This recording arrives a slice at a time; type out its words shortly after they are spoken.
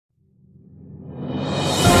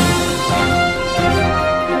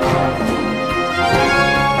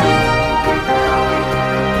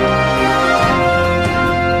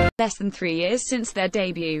than 3 years since their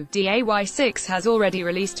debut, DAY6 has already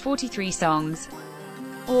released 43 songs.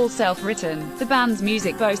 All self-written, the band's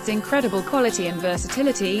music boasts incredible quality and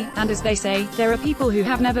versatility, and as they say, there are people who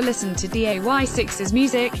have never listened to DAY6's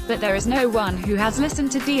music, but there is no one who has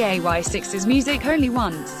listened to DAY6's music only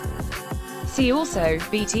once. See also,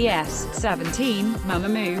 BTS, 17,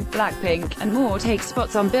 Mamamoo, Blackpink, and more take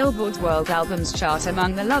spots on Billboard's World Albums chart.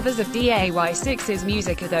 Among the lovers of DAY6's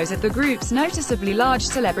music are those of the group's noticeably large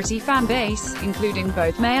celebrity fan base, including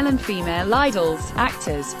both male and female idols,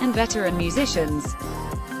 actors, and veteran musicians.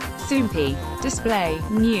 Soompi. Display,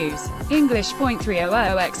 News. English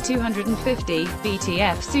 .300x250,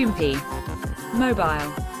 BTF Soompi.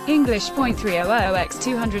 Mobile. English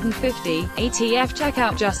 .300x250, ATF. Check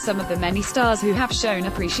out just some of the many stars who have shown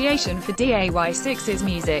appreciation for DAY6's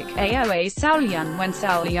music. AOA's Seolyun. When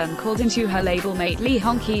Seolyun called into her label mate Lee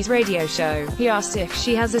Hong-ki's radio show, he asked if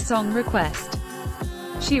she has a song request.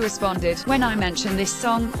 She responded, "When I mention this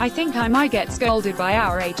song, I think I might get scolded by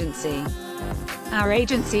our agency. Our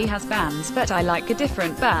agency has bands, but I like a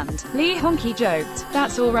different band." Lee Hong-ki joked,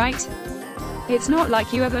 "That's alright. It's not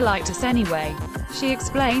like you ever liked us anyway." She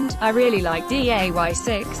explained, "I really like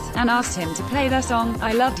DAY6, and asked him to play their song,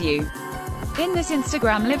 I Loved You." In this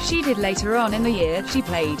Instagram live she did later on in the year, she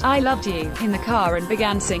played I Loved You in the car and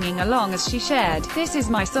began singing along as she shared, "This is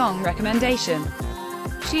my song recommendation."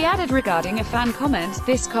 She added regarding a fan comment,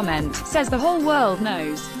 "This comment says the whole world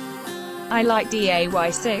knows I like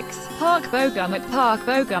DAY6. Park Bo-gum. At Park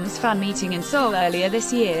Bo-gum's fan meeting in Seoul earlier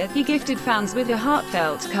this year, he gifted fans with a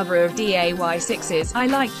heartfelt cover of DAY6's I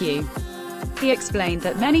Like You. He explained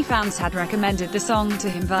that many fans had recommended the song to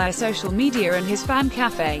him via social media and his fan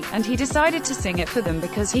cafe, and he decided to sing it for them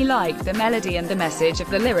because he liked the melody and the message of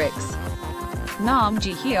the lyrics. Nam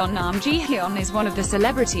Ji-hyun is one of the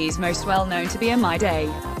celebrities most well known to be a My Day.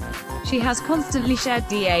 She has constantly shared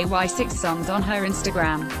DAY6 songs on her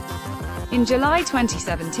Instagram. In July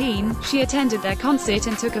 2017, she attended their concert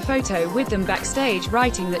and took a photo with them backstage,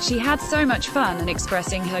 writing that she had so much fun and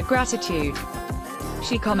expressing her gratitude.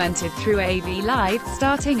 She commented through AV Live,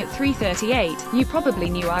 starting at 3:38, "You probably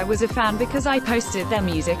knew I was a fan because I posted their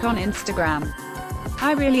music on Instagram.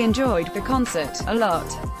 I really enjoyed the concert, a lot.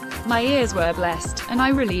 My ears were blessed, and I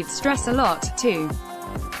relieved stress a lot, too.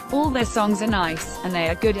 All their songs are nice, and they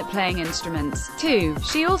are good at playing instruments, too."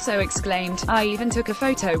 She also exclaimed, "I even took a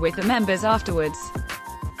photo with the members afterwards.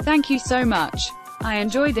 Thank you so much. I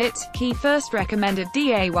enjoyed it." He first recommended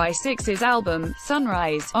DAY6's album,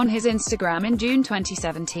 Sunrise, on his Instagram in June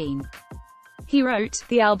 2017. He wrote,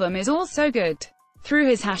 "The album is all so good." Through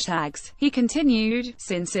his hashtags, he continued,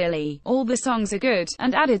 "Sincerely, all the songs are good,"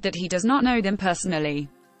 and added that he does not know them personally.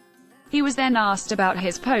 He was then asked about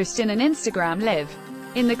his post in an Instagram live.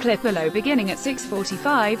 In the clip below beginning at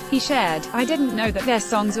 6:45, he shared, "I didn't know that their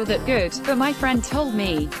songs were that good, but my friend told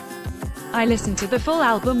me. I listened to the full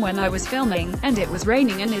album when I was filming, and it was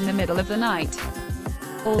raining and in the middle of the night.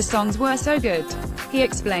 All the songs were so good." He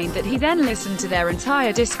explained that he then listened to their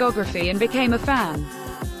entire discography and became a fan.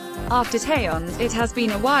 After Taeyeon, "It has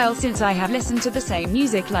been a while since I have listened to the same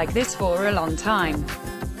music like this for a long time.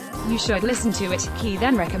 You should listen to it." He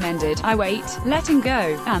then recommended I Wait, Letting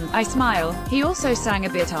Go, and I Smile. He also sang a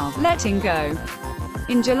bit of Letting Go.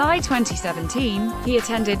 In July 2017, he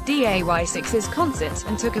attended DAY6's concert,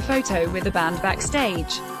 and took a photo with the band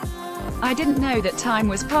backstage. "I didn't know that time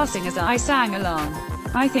was passing as I sang along.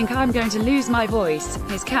 I think I'm going to lose my voice,"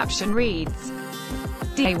 his caption reads.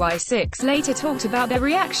 DAY6 later talked about their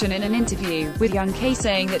reaction in an interview, with Young K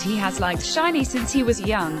saying that he has liked SHINee since he was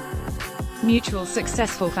young. Mutual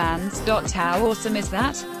successful fans. How awesome is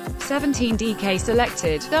that? 17 DK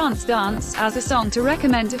selected Dance Dance as a song to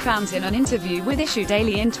recommend to fans in an interview with Issue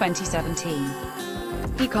Daily in 2017.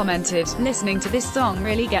 He commented, "Listening to this song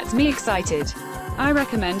really gets me excited. I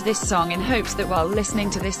recommend this song in hopes that while listening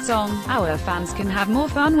to this song, our fans can have more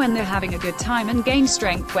fun when they're having a good time and gain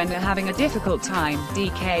strength when they're having a difficult time."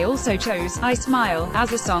 DK also chose I Smile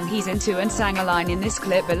as a song he's into and sang a line in this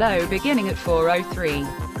clip below beginning at 4:03.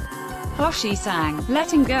 Hoshi sang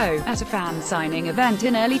Letting Go at a fan signing event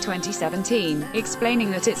in early 2017,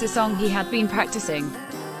 explaining that it's a song he had been practicing.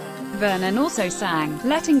 Vernon also sang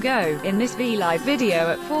Letting Go in this V-Live video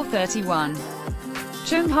at 4:31.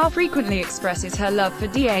 Chung-ha frequently expresses her love for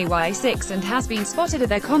DAY6 and has been spotted at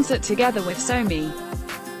their concert together with Somi.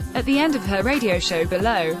 At the end of her radio show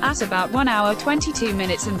below, at about 1 hour 22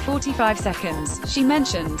 minutes and 45 seconds, she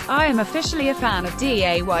mentioned, "I am officially a fan of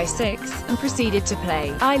DAY6, and proceeded to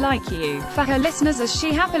play I Like You for her listeners as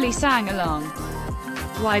she happily sang along.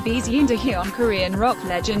 YB's Yoon Do-hyun. Korean rock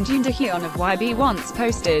legend Yoon Do-hyun of YB once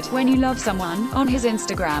posted, "When You Love Someone," on his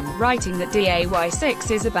Instagram, writing that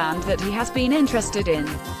DAY6 is a band that he has been interested in.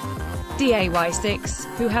 DAY6,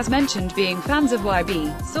 who has mentioned being fans of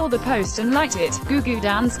YB, saw the post and liked it. Gugu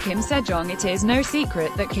Dan's Kim Sejong. It is no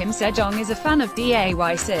secret that Kim Sejong is a fan of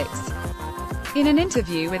DAY6. In an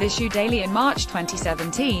interview with Issue Daily in March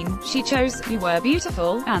 2017, she chose "You Were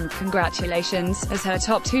Beautiful" and "Congratulations" as her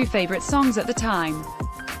top two favorite songs at the time.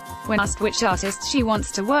 When asked which artist she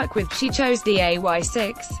wants to work with, she chose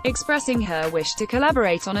DAY6, expressing her wish to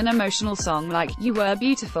collaborate on an emotional song like "You Were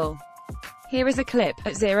Beautiful." Here is a clip,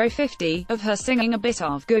 at 0:50, of her singing a bit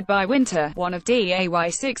of "Goodbye Winter," one of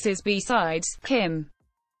DAY6's B-sides. Kim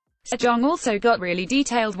Sejong also got really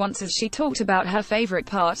detailed once as she talked about her favorite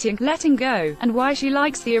part in "Letting Go," and why she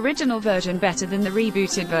likes the original version better than the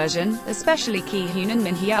rebooted version. Especially Ki-hyun and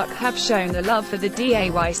Min-hyuk have shown the love for the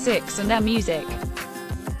DAY6 and their music.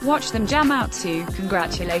 Watch them jam out to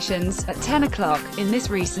 "Congratulations" at 10 o'clock. In this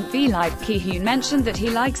recent V-Live, Ki-hyun mentioned that he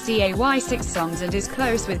likes DAY6 songs and is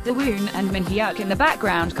close with Dawoon, and Min-hyuk in the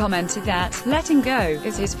background commented that "Letting Go"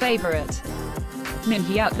 is his favorite.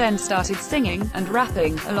 Min-hyuk then started singing and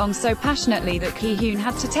rapping along so passionately that Ki-hyun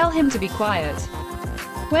had to tell him to be quiet.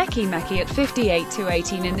 Weki at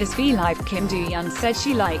 58-18. In this V-Live, Kim Do-hyun said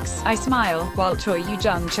she likes "I Smile," while Choi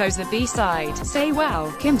Yoo-jung chose the B-side, "Say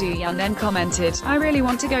Wow." Kim Do-hyun then commented, "I really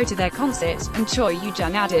want to go to their concert," and Choi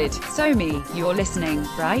Yoo-jung added, "So me, you're listening,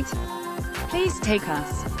 right? Please take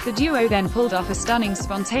us." The duo then pulled off a stunning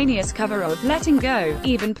spontaneous cover of "Letting Go,"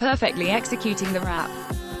 even perfectly executing the rap.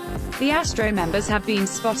 The Astro members have been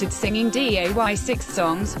spotted singing DAY6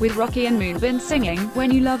 songs, with Rocky and Moonbin singing "When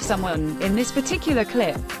You Love Someone" in this particular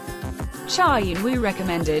clip. Cha Eun-woo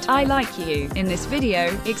recommended "I Like You" in this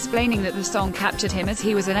video, explaining that the song captured him as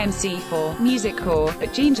he was an MC for Music Core.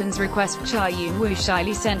 At Jinjin's request, Cha Eun-woo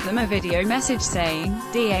shyly sent them a video message saying,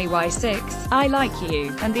 "DAY6, I like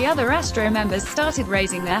you," and the other Astro members started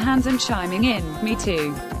raising their hands and chiming in, "Me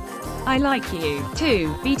too. I like you,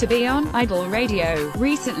 too." B2B on Idol Radio.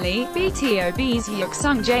 Recently, BTOB's Hyuk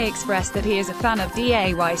Sung Jae expressed that he is a fan of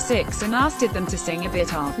DAY6 and asked them to sing a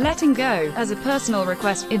bit of "Letting Go" as a personal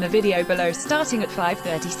request. In the video below, starting at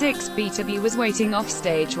 5:36, B2B was waiting off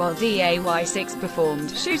stage while DAY6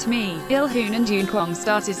 performed "Shoot Me." Il-hoon and Yoon Kwang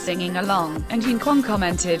started singing along, and Yoon Kwang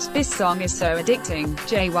commented, "This song is so addicting."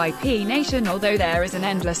 JYP Nation. Although there is an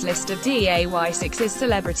endless list of DAY6's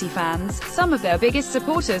celebrity fans, some of their biggest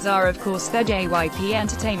supporters are of course their JYP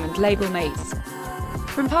Entertainment label mates.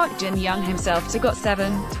 From Park Jin-young himself to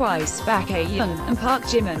GOT7, Twice, Baek Aeon, and Park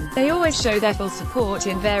Jimin, they always show their full support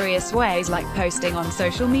in various ways like posting on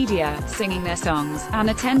social media, singing their songs, and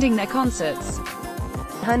attending their concerts.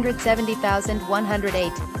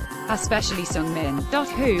 170,108. Especially Sungmin,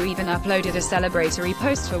 who even uploaded a celebratory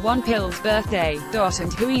post for Wonpil's birthday,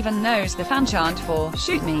 and who even knows the fan chant for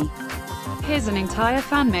 "Shoot Me." Here's an entire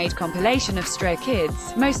fan-made compilation of Stray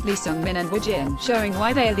Kids, mostly Sungmin and Woojin, showing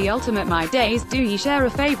why they are the ultimate My Days. Do you share a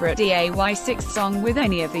favorite DAY6 song with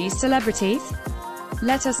any of these celebrities?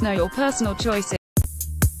 Let us know your personal choices.